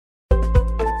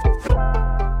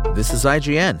This is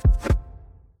IGN.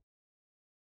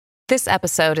 This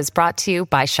episode is brought to you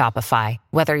by Shopify.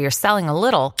 Whether you're selling a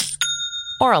little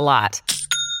or a lot,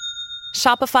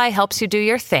 Shopify helps you do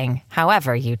your thing,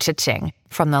 however you cha-ching.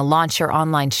 From the launch your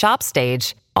online shop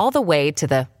stage, all the way to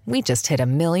the we just hit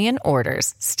 1 million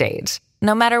orders stage.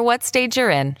 No matter what stage you're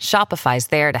in, Shopify's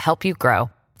there to help you grow.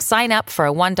 Sign up for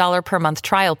a $1 per month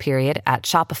trial period at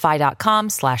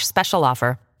shopify.com/special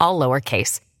offer, all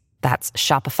lowercase. That's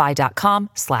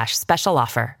shopify.com/special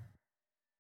offer.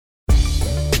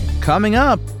 Coming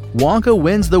up, Wonka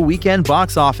wins the weekend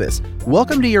box office.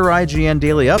 Welcome to your IGN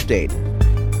Daily Update.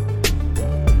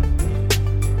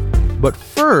 But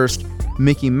first,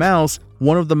 Mickey Mouse,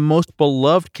 one of the most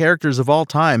beloved characters of all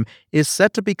time, is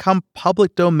set to become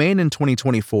public domain in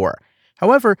 2024.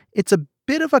 However, it's a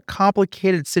bit of a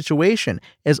complicated situation,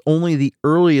 as only the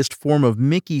earliest form of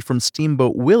Mickey from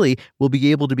Steamboat Willie will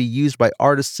be able to be used by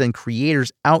artists and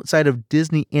creators outside of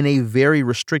Disney in a very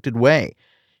restricted way.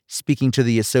 Speaking to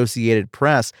the Associated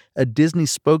Press, a Disney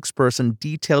spokesperson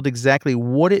detailed exactly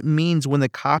what it means when the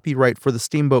copyright for the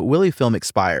Steamboat Willie film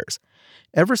expires.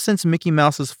 Ever since Mickey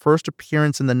Mouse's first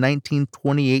appearance in the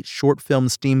 1928 short film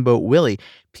Steamboat Willie,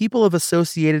 people have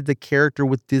associated the character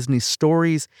with Disney's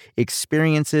stories,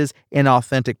 experiences, and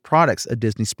authentic products, a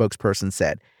Disney spokesperson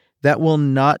said. That will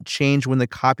not change when the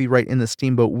copyright in the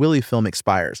Steamboat Willie film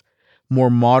expires. More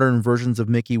modern versions of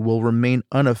Mickey will remain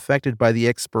unaffected by the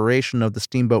expiration of the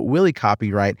Steamboat Willie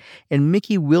copyright, and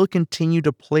Mickey will continue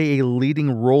to play a leading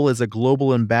role as a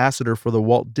global ambassador for the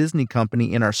Walt Disney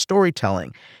Company in our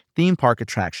storytelling, theme park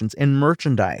attractions, and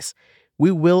merchandise.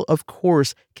 We will, of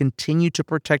course, continue to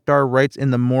protect our rights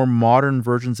in the more modern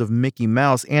versions of Mickey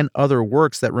Mouse and other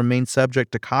works that remain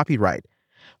subject to copyright.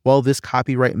 While this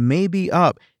copyright may be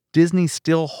up, Disney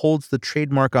still holds the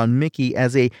trademark on Mickey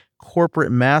as a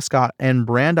corporate mascot and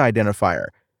brand identifier.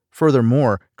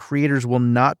 Furthermore, creators will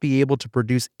not be able to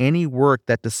produce any work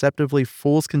that deceptively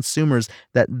fools consumers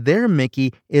that their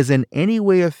Mickey is in any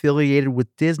way affiliated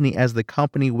with Disney, as the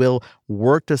company will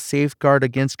work to safeguard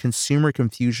against consumer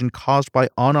confusion caused by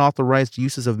unauthorized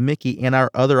uses of Mickey and our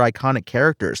other iconic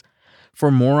characters. For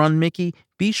more on Mickey,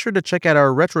 be sure to check out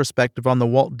our retrospective on the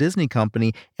Walt Disney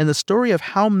Company and the story of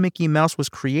how Mickey Mouse was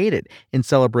created in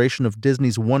celebration of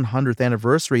Disney's 100th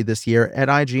anniversary this year at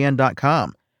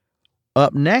IGN.com.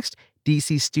 Up next,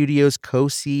 DC Studios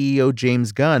co-CEO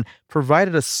James Gunn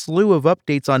provided a slew of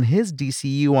updates on his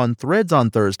DCU on Threads on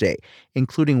Thursday,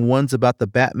 including ones about the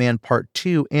Batman Part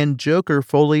 2 and Joker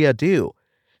Folie à Deux.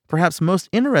 Perhaps most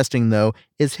interesting, though,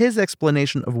 is his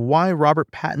explanation of why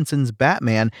Robert Pattinson's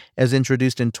Batman, as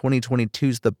introduced in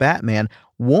 2022's The Batman,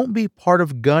 won't be part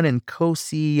of Gunn and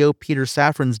co-CEO Peter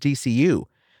Safran's DCU.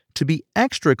 To be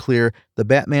extra clear, The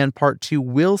Batman Part 2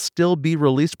 will still be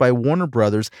released by Warner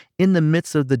Brothers in the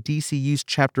midst of the DCU's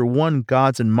Chapter 1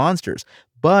 Gods and Monsters,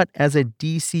 but as a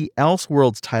DC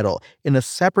Elseworlds title in a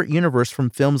separate universe from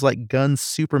films like Gunn's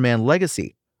Superman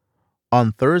Legacy.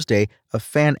 On Thursday, a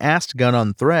fan asked Gunn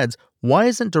on Threads, why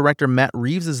isn't director Matt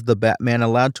Reeves' The Batman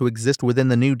allowed to exist within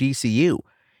the new DCU?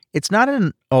 It's not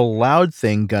an allowed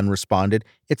thing, Gunn responded.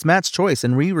 It's Matt's choice,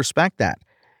 and we respect that.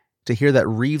 To hear that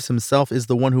Reeves himself is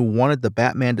the one who wanted the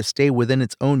Batman to stay within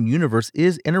its own universe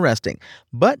is interesting,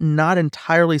 but not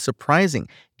entirely surprising,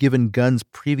 given Gunn's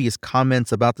previous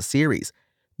comments about the series.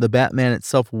 The Batman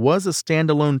itself was a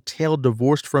standalone tale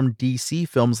divorced from DC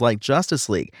films like Justice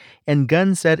League, and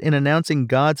Gunn said in announcing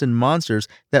Gods and Monsters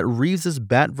that Reeves'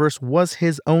 Batverse was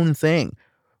his own thing.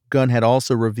 Gunn had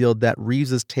also revealed that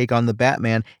Reeves' take on the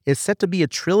Batman is set to be a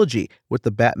trilogy, with the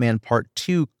Batman Part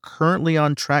 2 currently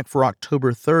on track for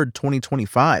October 3rd,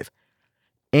 2025.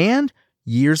 And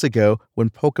years ago,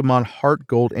 when Pokemon Heart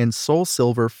Gold and Soul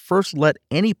Silver first let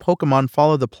any Pokemon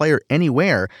follow the player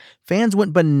anywhere, fans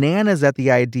went bananas at the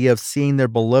idea of seeing their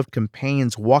beloved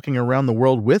companions walking around the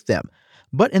world with them.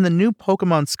 But in the new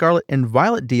Pokemon Scarlet and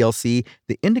Violet DLC,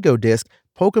 the Indigo Disc,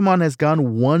 Pokemon has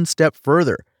gone one step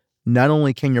further. Not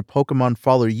only can your Pokemon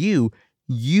follow you,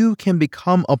 you can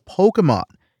become a Pokemon.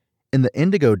 In the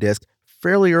Indigo Disc,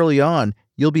 fairly early on,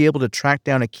 you'll be able to track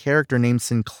down a character named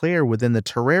Sinclair within the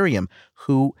terrarium,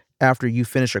 who, after you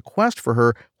finish a quest for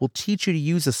her, will teach you to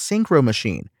use a synchro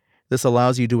machine. This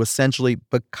allows you to essentially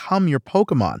become your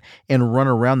Pokemon and run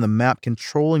around the map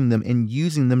controlling them and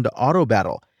using them to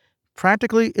auto-battle.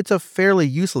 Practically, it's a fairly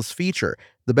useless feature.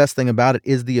 The best thing about it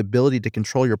is the ability to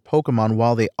control your Pokemon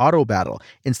while they auto-battle,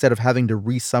 instead of having to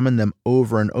resummon them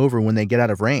over and over when they get out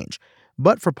of range.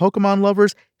 But for Pokemon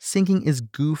lovers, syncing is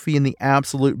goofy in the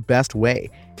absolute best way,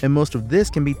 and most of this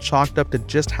can be chalked up to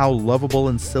just how lovable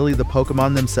and silly the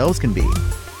Pokemon themselves can be.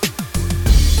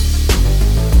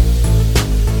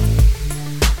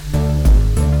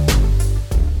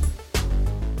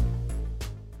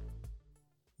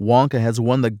 Wonka has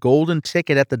won the golden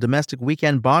ticket at the domestic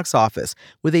weekend box office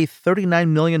with a $39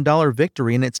 million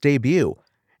victory in its debut.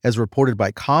 As reported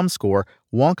by ComScore,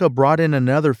 Wonka brought in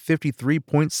another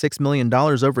 $53.6 million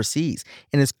overseas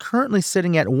and is currently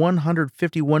sitting at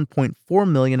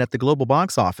 $151.4 million at the global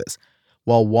box office.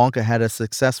 While Wonka had a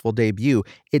successful debut,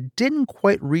 it didn't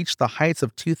quite reach the heights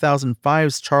of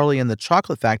 2005's Charlie and the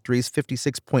Chocolate Factory's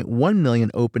 $56.1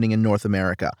 million opening in North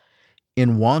America.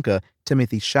 In Wonka,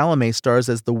 Timothy Chalamet stars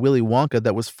as the Willy Wonka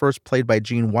that was first played by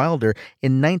Gene Wilder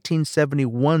in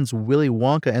 1971's Willy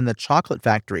Wonka and the Chocolate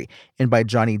Factory, and by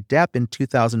Johnny Depp in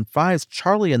 2005's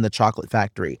Charlie and the Chocolate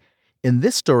Factory. In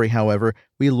this story, however,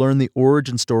 we learn the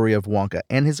origin story of Wonka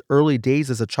and his early days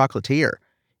as a chocolatier.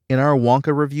 In our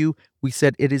Wonka review, we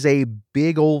said it is a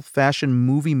big old-fashioned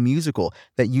movie musical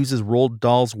that uses Roald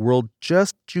Dahl's world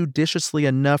just judiciously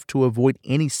enough to avoid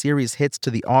any serious hits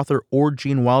to the author or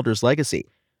Gene Wilder's legacy.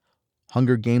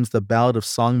 Hunger Games: The Ballad of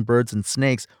Songbirds and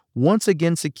Snakes once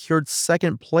again secured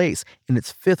second place in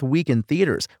its fifth week in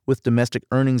theaters with domestic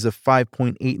earnings of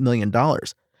 $5.8 million.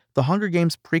 The Hunger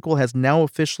Games prequel has now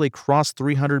officially crossed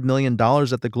 $300 million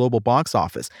at the global box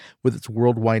office, with its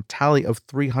worldwide tally of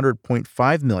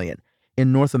 $300.5 million.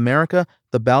 In North America,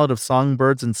 The Ballad of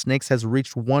Songbirds and Snakes has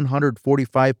reached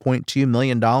 $145.2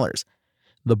 million.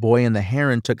 The Boy and the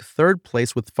Heron took third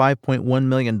place with $5.1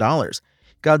 million.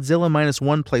 Godzilla Minus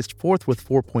One placed fourth with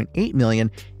 $4.8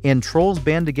 million, and Trolls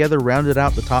Band Together rounded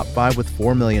out the top five with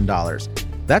 $4 million.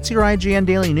 That's your IGN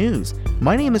Daily News.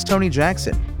 My name is Tony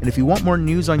Jackson, and if you want more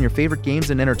news on your favorite games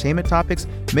and entertainment topics,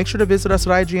 make sure to visit us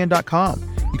at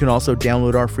IGN.com. You can also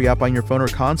download our free app on your phone or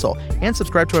console and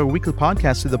subscribe to our weekly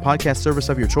podcast through the podcast service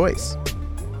of your choice.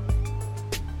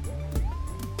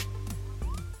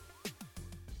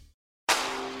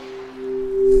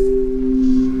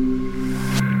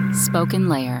 Spoken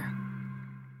Layer.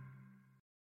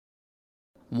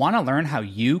 Want to learn how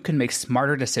you can make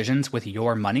smarter decisions with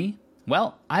your money?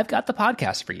 Well, I've got the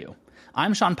podcast for you.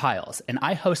 I'm Sean Piles, and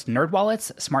I host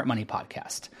NerdWallet's Smart Money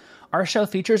Podcast. Our show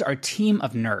features our team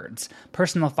of nerds,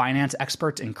 personal finance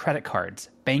experts in credit cards,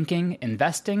 banking,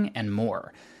 investing, and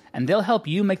more. And they'll help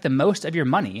you make the most of your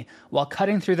money while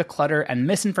cutting through the clutter and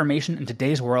misinformation in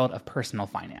today's world of personal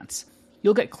finance.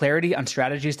 You'll get clarity on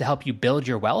strategies to help you build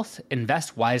your wealth,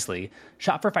 invest wisely,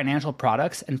 shop for financial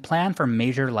products, and plan for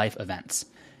major life events.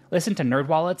 Listen to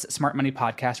NerdWallet's Smart Money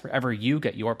Podcast wherever you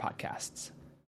get your podcasts.